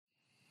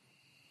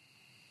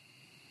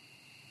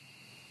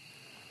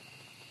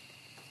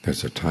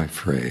There's a Thai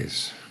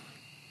phrase,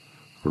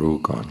 "Ru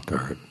gon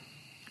gert,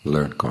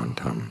 lert gon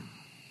tam."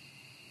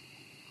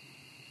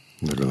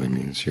 Literally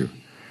means you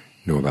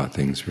know about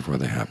things before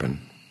they happen,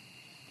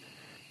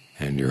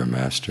 and you're a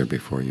master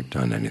before you've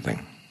done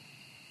anything.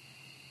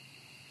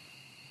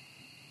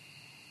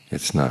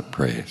 It's not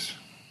praise.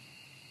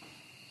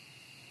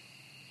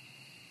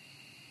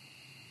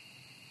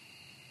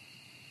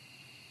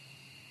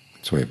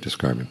 It's a way of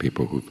describing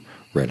people who've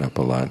read up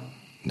a lot,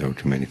 know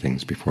too many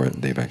things before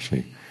they've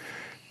actually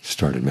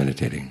started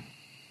meditating.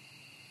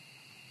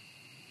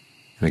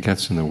 And it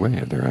gets in the way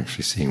of their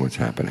actually seeing what's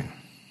happening.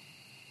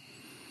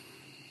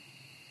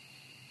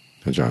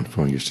 So John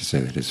Fung used to say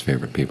that his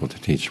favorite people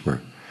to teach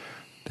were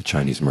the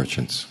Chinese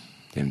merchants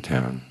in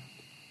town.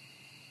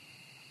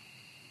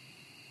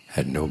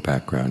 Had no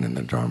background in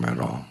the Dharma at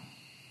all.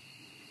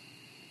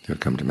 They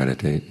would come to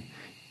meditate,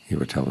 he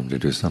would tell them to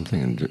do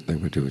something, and they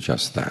would do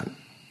just that.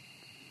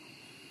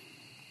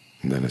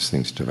 And then as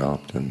things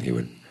developed, and he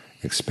would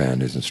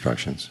expand his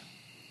instructions.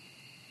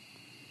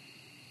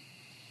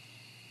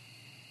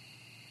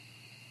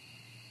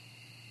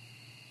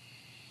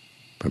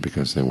 But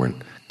because they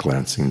weren't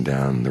glancing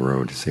down the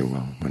road to say,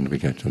 well, when do we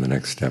get to the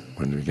next step,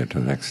 when do we get to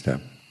the next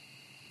step,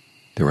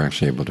 they were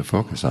actually able to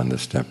focus on the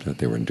step that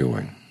they were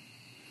doing.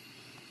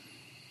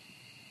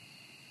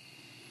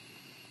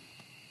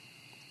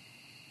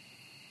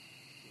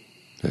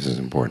 This is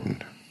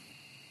important.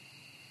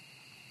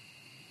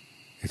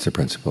 It's a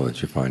principle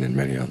that you find in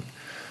many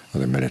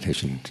other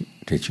meditation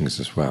teachings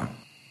as well.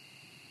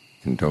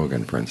 In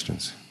Dogen, for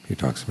instance, he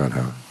talks about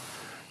how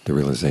the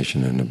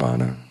realization in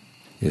Nibbana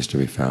is to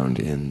be found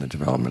in the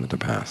development of the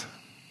path.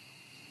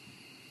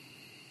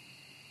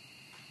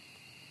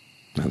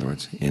 In other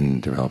words,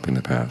 in developing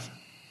the path,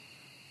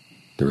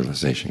 the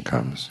realization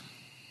comes.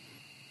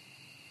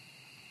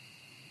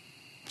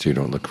 So you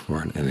don't look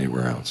for it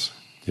anywhere else.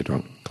 You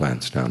don't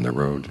glance down the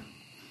road,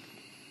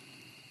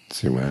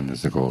 see when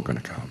is the goal going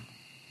to come.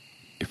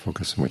 You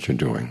focus on what you're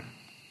doing,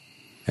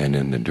 and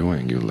in the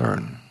doing you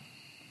learn.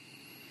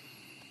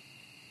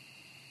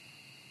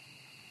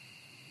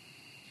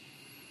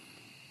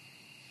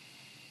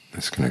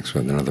 This connects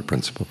with another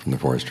principle from the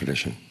forest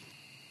tradition.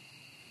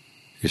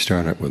 You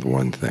start out with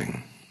one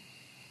thing,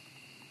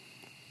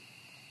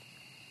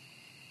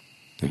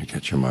 and you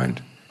get your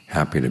mind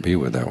happy to be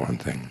with that one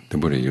thing. The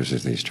Buddha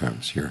uses these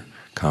terms. You're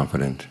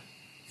confident,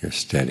 you're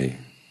steady.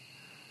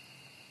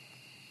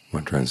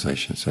 One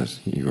translation says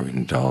you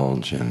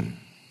indulge in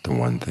the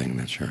one thing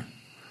that you're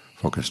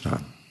focused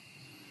on.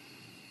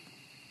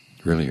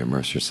 Really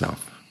immerse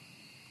yourself.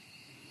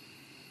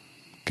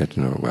 Get to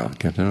know it well.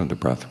 Get to know the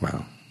breath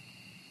well.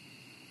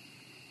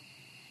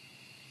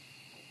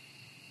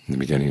 In the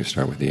beginning you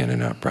start with the in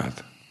and out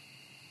breath,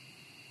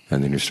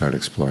 and then you start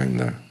exploring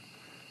the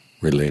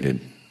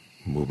related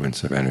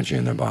movements of energy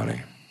in the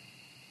body,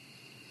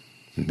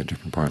 in the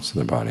different parts of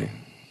the body,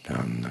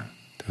 down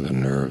through the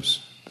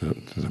nerves, through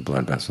the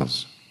blood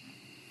vessels,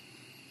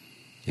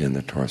 in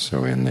the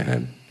torso, in the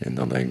head, in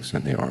the legs,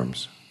 in the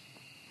arms,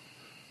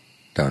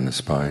 down the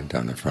spine,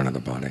 down the front of the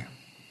body.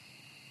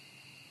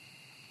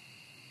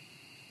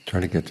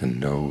 Try to get to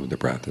know the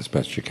breath as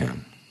best you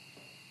can.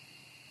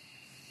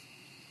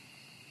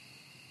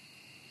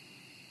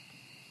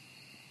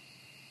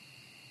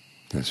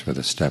 As for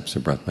the steps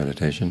of breath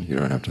meditation, you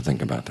don't have to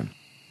think about them.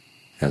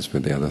 As for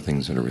the other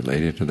things that are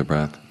related to the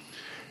breath,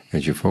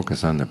 as you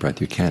focus on the breath,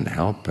 you can't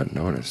help but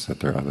notice that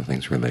there are other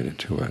things related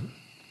to it.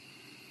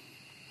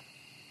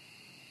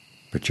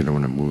 But you don't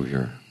want to move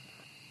your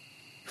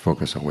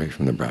focus away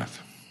from the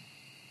breath.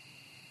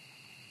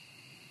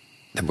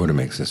 The Buddha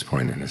makes this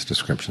point in his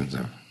descriptions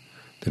of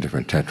the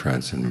different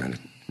tetrads in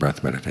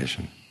breath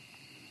meditation.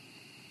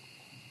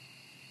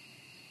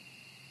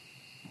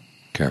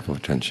 Careful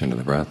attention to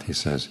the breath, he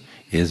says,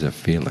 is a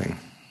feeling.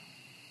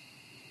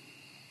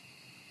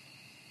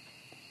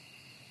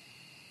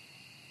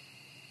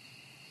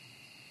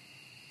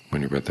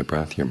 When you're with the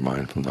breath, you're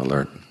mindful and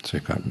alert, so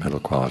you've got mental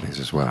qualities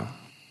as well.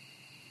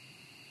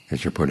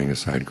 As you're putting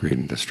aside greed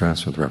and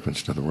distress with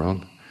reference to the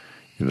world,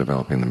 you're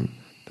developing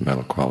the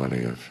mental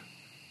quality of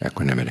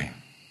equanimity.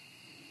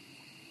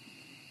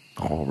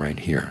 All right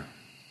here.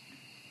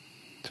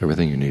 So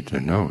everything you need to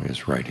know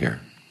is right here.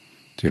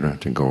 So you don't have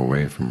to go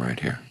away from right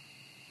here.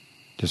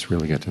 Just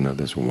really get to know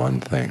this one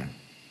thing,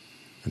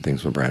 and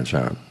things will branch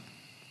out.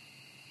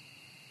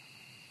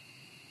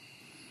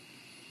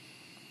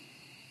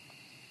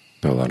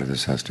 So a lot of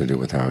this has to do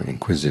with how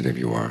inquisitive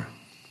you are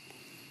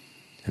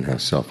and how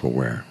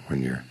self-aware.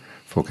 When you're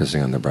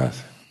focusing on the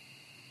breath,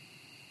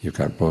 you've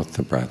got both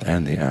the breath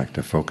and the act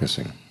of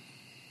focusing.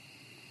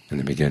 In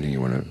the beginning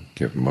you want to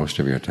give most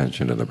of your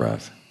attention to the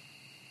breath.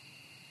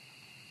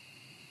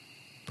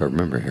 But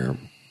remember here,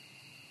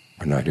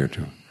 we're not here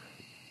to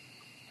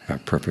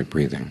have perfect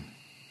breathing.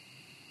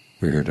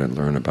 We're here to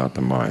learn about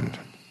the mind.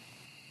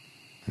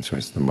 And so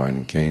as the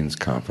mind gains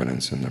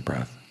confidence in the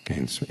breath,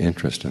 gains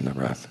interest in the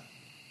breath,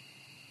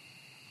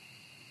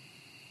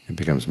 it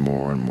becomes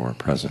more and more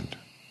present.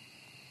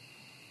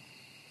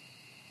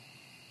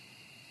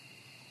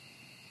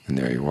 And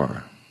there you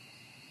are.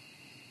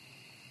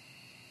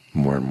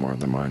 more and more of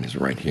the mind is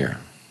right here,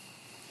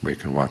 where you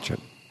can watch it.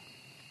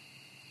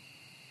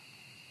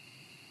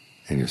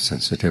 And your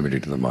sensitivity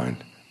to the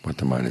mind, what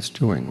the mind is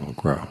doing, will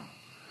grow.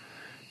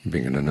 You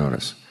begin to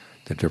notice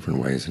the different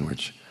ways in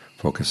which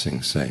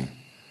focusing, say,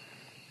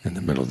 in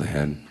the middle of the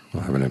head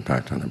will have an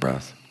impact on the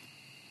breath.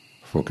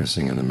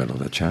 Focusing in the middle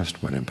of the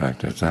chest, what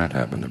impact does that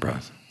have on the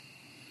breath?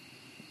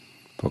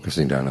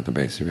 Focusing down at the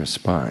base of your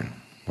spine,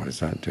 what does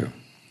that do?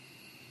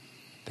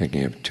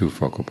 Thinking of two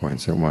focal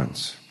points at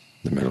once,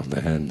 the middle of the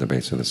head, the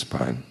base of the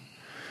spine,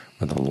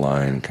 with a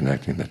line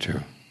connecting the two.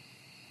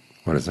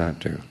 What does that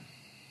do?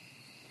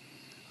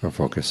 Or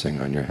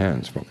focusing on your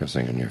hands,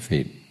 focusing on your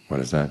feet, what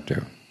does that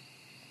do?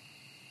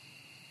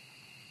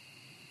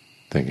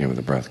 Thinking of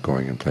the breath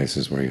going in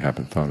places where you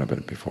haven't thought of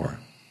it before,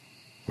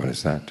 what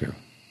does that do?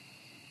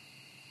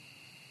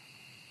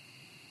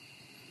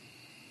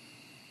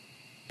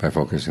 By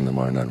focusing the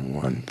mind on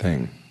one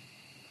thing,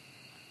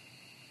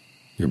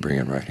 you bring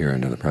it right here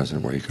into the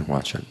present where you can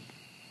watch it.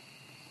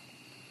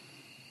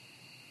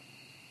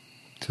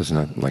 So it's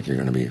not like you're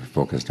going to be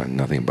focused on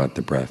nothing but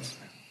the breath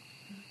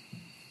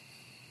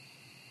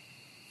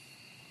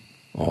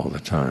all the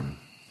time.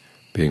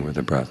 Being with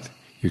the breath,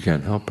 you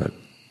can't help but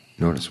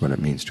notice what it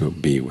means to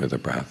be with the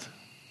breath.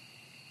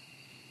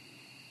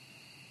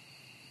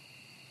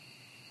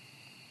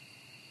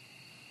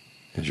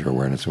 As your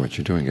awareness of what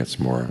you're doing gets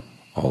more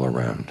all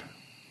around.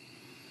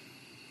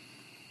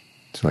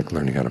 It's like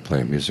learning how to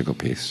play a musical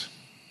piece.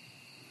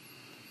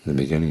 In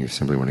the beginning, you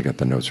simply want to get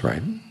the notes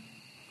right.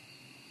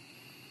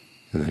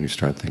 And then you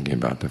start thinking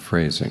about the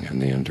phrasing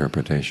and the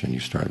interpretation. You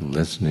start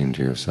listening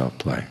to yourself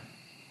play.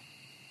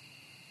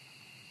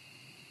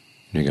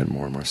 And you get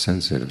more and more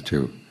sensitive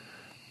to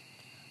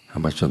how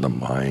much of the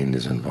mind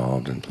is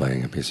involved in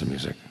playing a piece of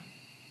music.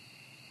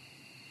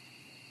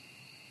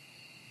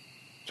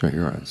 So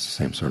here it's the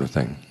same sort of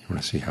thing. You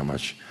want to see how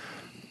much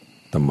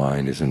the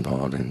mind is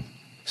involved in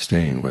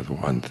staying with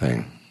one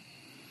thing.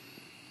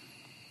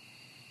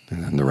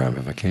 And then the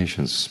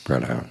ramifications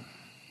spread out.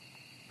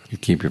 You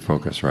keep your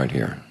focus right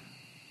here,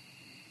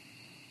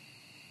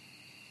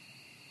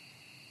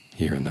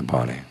 here in the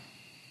body.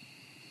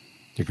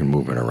 You can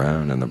move it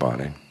around in the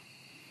body,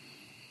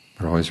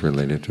 but always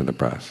related to the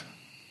breath.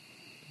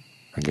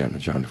 Again,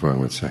 John Fuang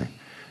would say,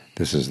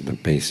 this is the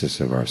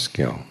basis of our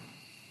skill.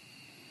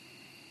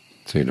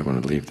 So you don't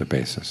want to leave the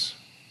basis.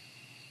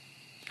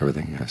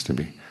 Everything has to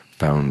be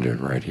founded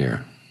right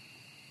here.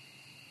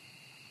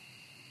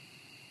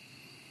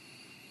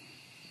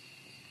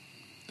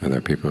 And there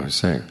are people who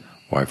say,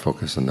 why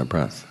focus on the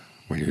breath?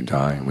 When you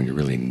die, when you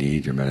really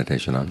need your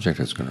meditation object,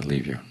 it's going to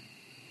leave you.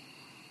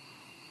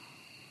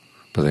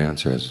 But the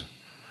answer is,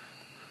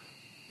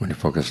 when you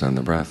focus on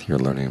the breath, you're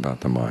learning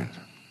about the mind.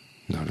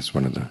 Notice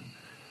one of the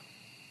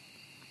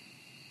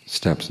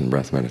steps in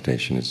breath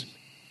meditation is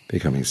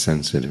becoming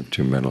sensitive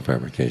to mental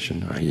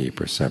fabrication, i.e.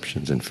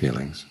 perceptions and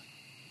feelings,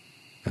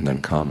 and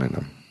then calming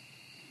them.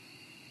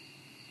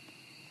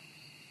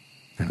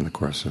 And in the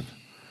course of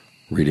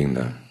reading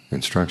the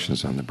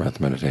instructions on the breath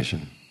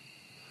meditation,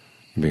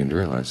 you begin to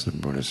realize that the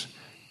Buddha is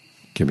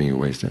giving you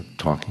ways of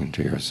talking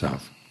to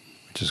yourself,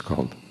 which is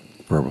called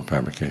verbal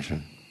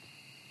fabrication.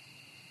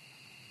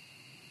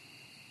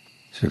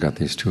 So you've got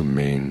these two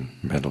main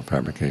mental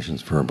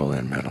fabrications, verbal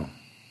and mental,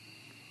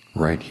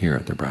 right here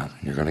at the breath.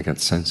 And you're going to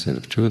get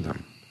sensitive to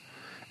them.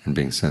 And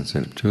being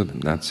sensitive to them,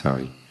 that's how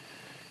you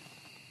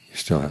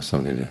still have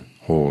something to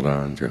hold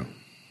on to.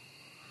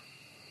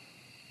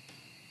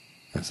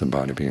 As the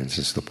body begins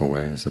to slip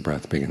away, as the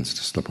breath begins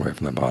to slip away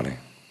from the body,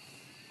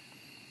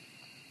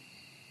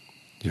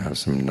 you have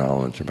some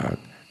knowledge about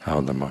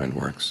how the mind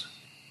works.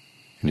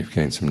 And you've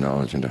gained some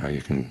knowledge into how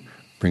you can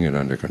bring it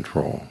under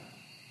control.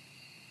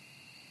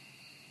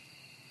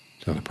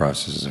 So the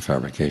processes of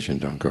fabrication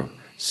don't go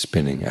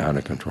spinning out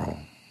of control.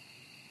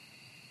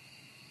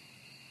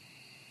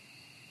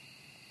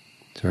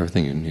 So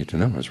everything you need to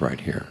know is right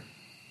here.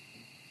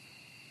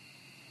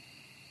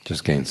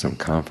 Just gain some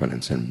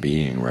confidence in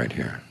being right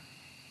here.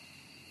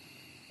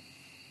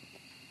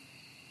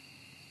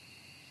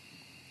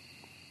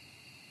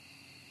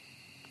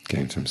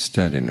 Gain some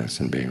steadiness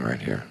in being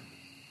right here.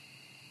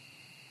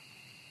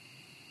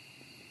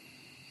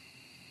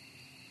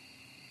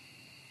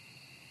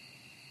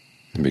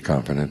 And be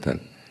confident that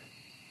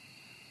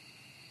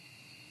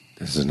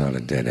this is not a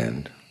dead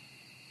end.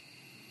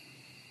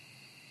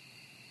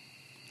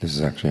 This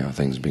is actually how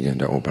things begin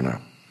to open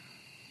up,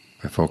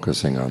 by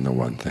focusing on the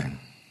one thing.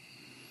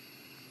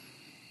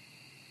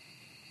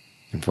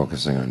 And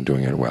focusing on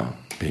doing it well,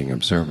 being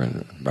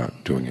observant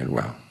about doing it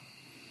well.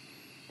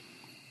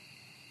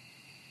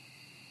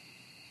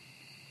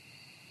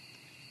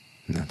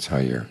 And that's how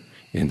your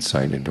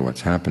insight into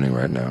what's happening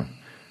right now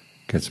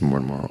gets more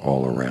and more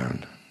all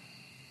around.